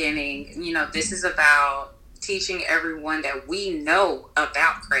the beginning, this is about teaching everyone that we know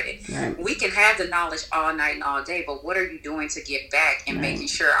about credit. Right. We can have the knowledge all night and all day, but what are you doing to get back and making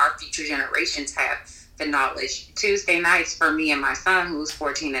sure our future generations have the knowledge? Tuesday nights for me and my son, who's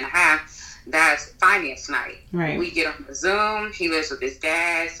 14 and a half, that's finance night. Right. We get on the Zoom. He lives with his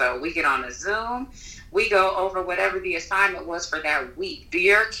dad, so we get on the Zoom. We go over whatever the assignment was for that week. Do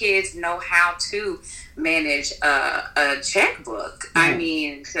your kids know how to manage a checkbook? Right. I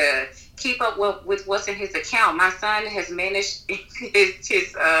mean, to keep up with what's in his account. My son has managed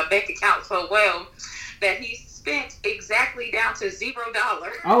his bank account so well that he spent exactly down to $0.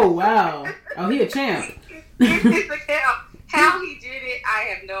 Oh, wow. Oh, he a champ. In his account. How he did it, I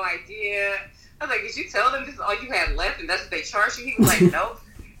have no idea. I was like, did you tell them this is all you had left and that's what they charged you? He was like, nope.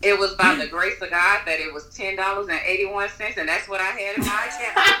 It was by the grace of God that it was $10.81, and that's what I had in my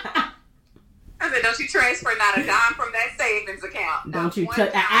account. I said, don't you transfer not a dime from that savings account. Don't you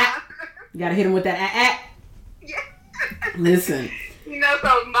touch You gotta hit him with that Yeah. Listen.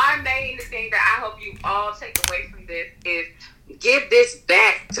 So my main thing that I hope you all take away from this is give this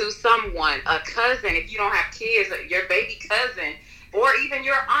back to someone, a cousin. If you don't have kids, your baby cousin, or even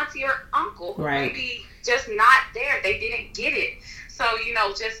your auntie or uncle, who right. maybe just not there. They didn't get it. So,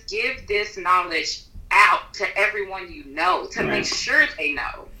 just give this knowledge out to everyone to right. make sure they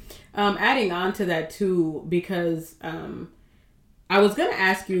know. Adding on to that too, because I was going to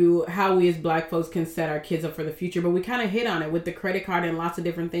ask you how we as Black folks can set our kids up for the future, but we kind of hit on it with the credit card and lots of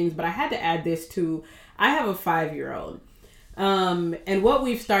different things. But I had to add this too. I have a 5-year-old. And what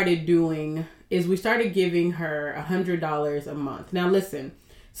we've started doing is we started giving her $100 a month. Now, listen,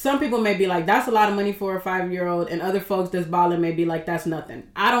 some people may be like, that's a lot of money for a 5-year-old. And other folks that's balling may be like, that's nothing.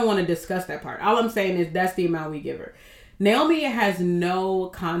 I don't want to discuss that part. All I'm saying is that's the amount we give her. Naomi has no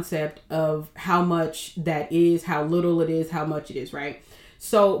concept of how much that is, how little it is, how much it is, right?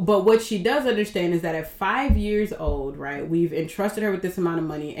 So, but what she does understand is that at 5 years old, right, we've entrusted her with this amount of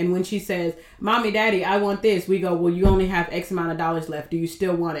money. And when she says, Mommy, Daddy, I want this, we go, well, you only have X amount of dollars left. Do you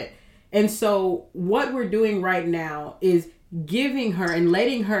still want it? And so what we're doing right now is giving her and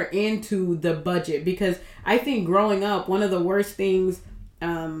letting her into the budget, because I think growing up, one of the worst things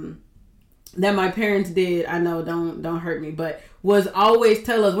that my parents did, I know, don't hurt me, but was always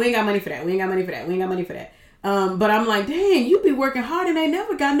tell us, we ain't got money for that. We ain't got money for that. We ain't got money for that. But I'm like, dang, you be working hard and they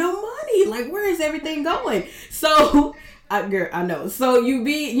never got no money. Like, where is everything going? So, girl, I know. So you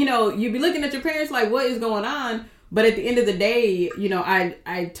be looking at your parents like, what is going on? But at the end of the day,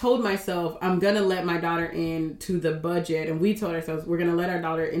 I told myself I'm going to let my daughter into the budget. And we told ourselves we're going to let our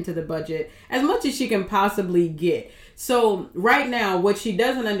daughter into the budget as much as she can possibly get. So right now, what she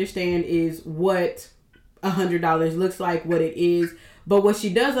doesn't understand is what $100 looks like, what it is. But what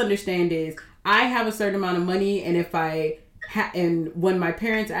she does understand is I have a certain amount of money. And if and when my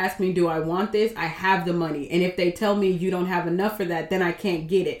parents ask me, do I want this? I have the money. And if they tell me you don't have enough for that, then I can't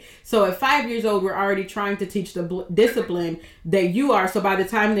get it. So at 5 years old, we're already trying to teach the discipline that you are. So by the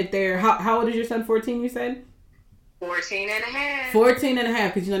time that they're, how old is your son? 14, you said? 14 and a half. 14 and a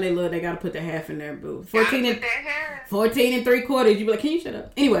half, because they got to put the half in there, boo. 14 and 3/4. You be like, can you shut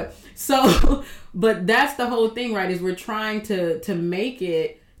up? Anyway, so, but that's the whole thing, right? Is we're trying to make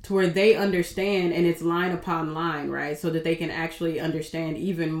it to where they understand, and it's line upon line, right? So that they can actually understand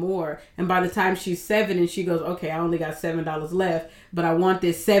even more. And by the time she's 7 and she goes, okay, I only got $7 left, but I want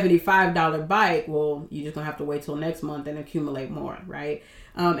this $75 bike. Well, you're just gonna have to wait till next month and accumulate more, right?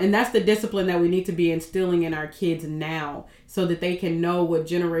 And that's the discipline that we need to be instilling in our kids now, so that they can know what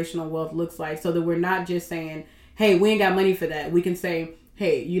generational wealth looks like, so that we're not just saying, hey, we ain't got money for that. We can say,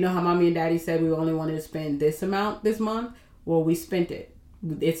 hey, you know how mommy and daddy said we only wanted to spend this amount this month? Well, we spent it.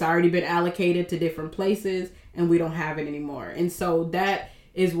 It's already been allocated to different places and we don't have it anymore. And so that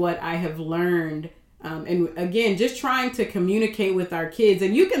is what I have learned. And again, just trying to communicate with our kids.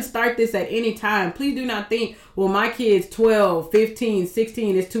 And you can start this at any time. Please do not think, well, my kid's 12, 15,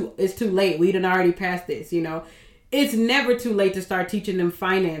 16, it's too late. We done already passed this, It's never too late to start teaching them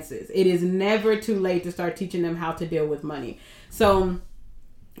finances. It is never too late to start teaching them how to deal with money. So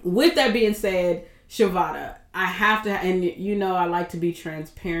with that being said, Shavada, I have to, and I like to be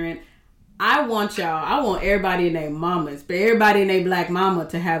transparent. I want everybody and their mamas, but everybody and their black mama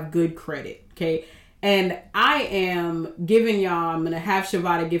to have good credit, okay? And I am giving I'm going to have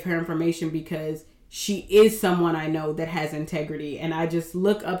Shavada give her information because she is someone I know that has integrity. And I just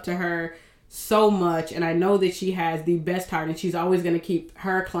look up to her so much. And I know that she has the best heart and she's always going to keep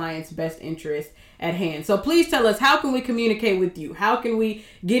her clients' best interest at hand. So please tell us, how can we communicate with you? How can we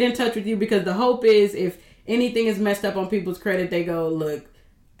get in touch with you? Because the hope is if anything is messed up on people's credit, they go, look,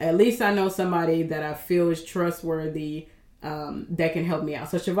 at least I know somebody that I feel is trustworthy, that can help me out.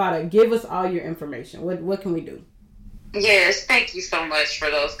 So Shavada, give us all your information. What can we do? Yes, thank you so much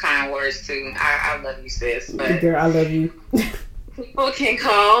for those kind words too. I love you, sis. But girl, I love you. people can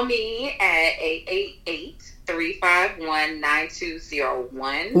call me at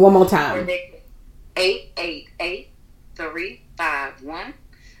 888-351-9201. One more time.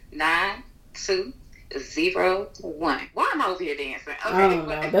 888-351-9201. Why am I over here dancing? Okay, I don't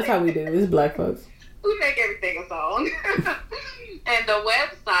know. That's how we do. It's black folks. We make everything a song. And the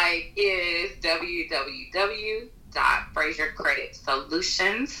website is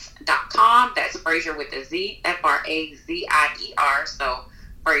www.FrazierCreditSolutions.com. That's Frazier with a Z, Frazier. So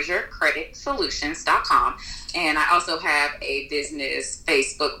FrazierCreditSolutions.com. And I also have a business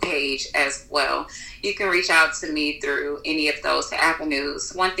Facebook page as well. You can reach out to me through any of those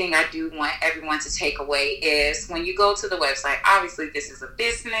avenues. One thing I do want everyone to take away is when you go to the website, obviously this is a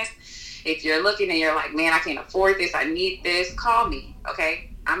business. If you're looking and you're like, man, I can't afford this, I need this, call me, okay?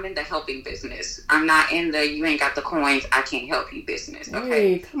 I'm in the helping business. I'm not in the you ain't got the coins, I can't help you business, okay?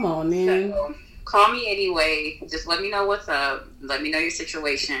 Hey, come on, man. So, call me anyway. Just let me know what's up. Let me know your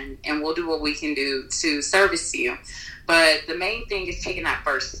situation, and we'll do what we can do to service you. But the main thing is taking that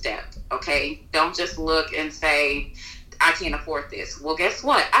first step, okay? Don't just look and say, I can't afford this. Well, guess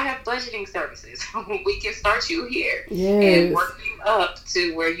what? I have budgeting services. We can start you here and work you up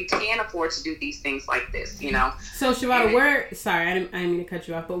to where you can afford to do these things like this, So, Shavada, sorry, I didn't mean to cut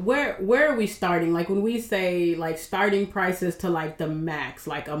you off, but where are we starting? Like when we say like starting prices to like the max,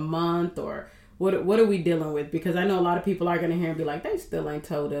 like a month, or what are we dealing with? Because I know a lot of people are going to hear and be like, they still ain't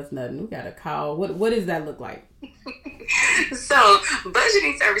told us nothing. We got to call. What does that look like? So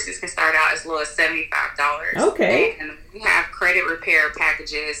budgeting services can start out as low as $75. Okay. And we have credit repair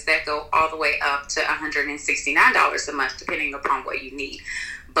packages that go all the way up to $169 a month, depending upon what you need.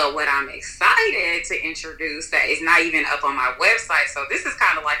 But what I'm excited to introduce that is not even up on my website, so this is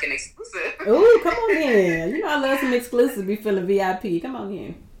kind of like an exclusive. Ooh, come on in. I love some exclusives. Be feeling VIP. Come on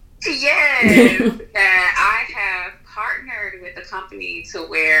in. Yes. I have partnered with a company to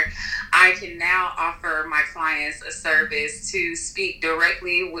where I can now offer my clients a service to speak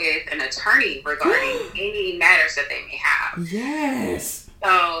directly with an attorney regarding any matters that they may have. Yes.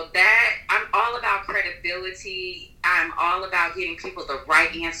 So that I'm all about credibility. I'm all about getting people the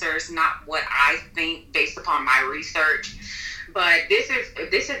right answers, not what I think based upon my research. But this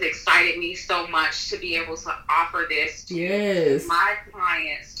has excited me so much to be able to offer this to my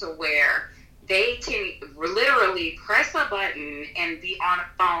clients to where they can literally press a button and be on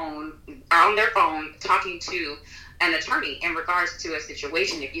their phone talking to an attorney in regards to a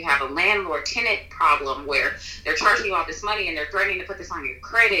situation. If you have a landlord-tenant problem where they're charging you all this money and they're threatening to put this on your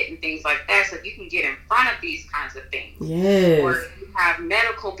credit and things like that, so you can get in front of these kinds of things. Yes. Or you have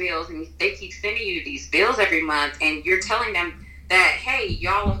medical bills and they keep sending you these bills every month and you're telling them that, hey,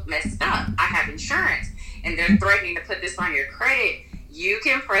 y'all have messed up. I have insurance. And they're threatening to put this on your credit. You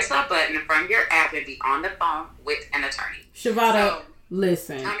can press a button from your app and be on the phone with an attorney. Shavada,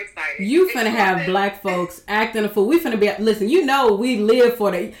 listen. I'm excited. You finna have black folks acting a fool. We finna be, listen, you know we live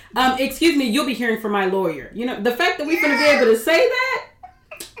for the, excuse me, you'll be hearing from my lawyer. You know, the fact that we finna be able to say that,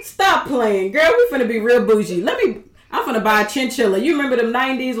 stop playing. Girl, we finna be real bougie. I'm finna buy a chinchilla. You remember them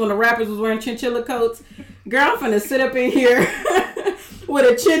 90s when the rappers was wearing chinchilla coats? Girl, I'm finna sit up in here with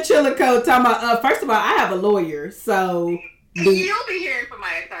a chinchilla coat talking about, first of all, I have a lawyer, so... You'll be hearing from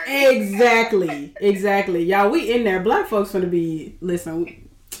my attorney. Exactly. Y'all, we in there. Black folks finna be, listen,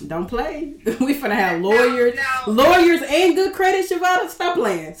 don't play. We finna have lawyers. No. Lawyers and good credit, Shavada. Stop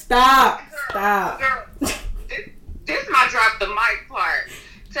playing. Stop. Girl, this my drop the mic part.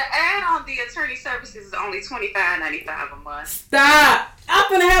 To add on the attorney services is only $25.95 a month. Stop. I'm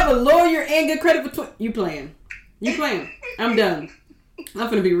finna have a lawyer and good credit for You playing. I'm done. I'm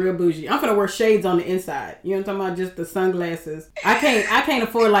finna be real bougie. I'm finna wear shades on the inside. You know what I'm talking about? Just the sunglasses. I can't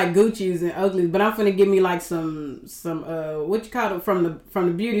afford like Gucci's and Uglies, but I'm finna give me like some what you call it from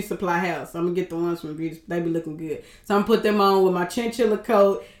the beauty supply house. I'm gonna get the ones from beauty. They be looking good. So I'm gonna put them on with my chinchilla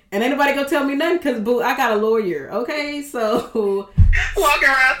coat, and ain't nobody gonna tell me nothing because boo, I got a lawyer. Okay, so walking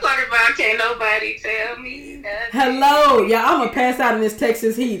around talking about can't nobody tell me nothing. Hello, yeah, I'm gonna pass out in this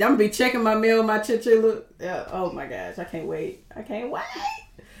Texas heat. I'm gonna be checking my mail, my chinchilla. Yeah, oh my gosh, I can't wait.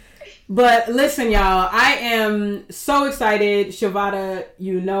 But listen, y'all, I am so excited. Shavada,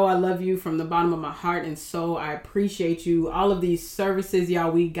 you know I love you from the bottom of my heart and soul. I appreciate you. All of these services,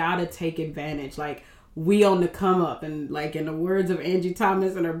 y'all, we gotta take advantage. Like, we on the come up. And like in the words of Angie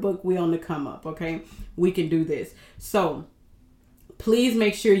Thomas in her book, we on the come up, okay? We can do this. So please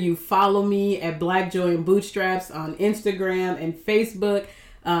make sure you follow me at Black Joy and Bootstraps on Instagram and Facebook.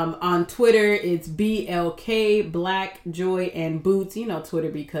 On Twitter, it's BLK, Black Joy and Boots. You know, Twitter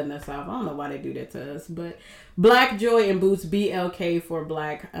be cutting us off. I don't know why they do that to us, but Black Joy and Boots, BLK for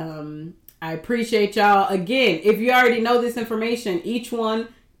Black. I appreciate y'all. Again, if you already know this information, each one,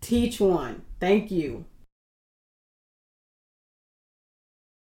 teach one. Thank you.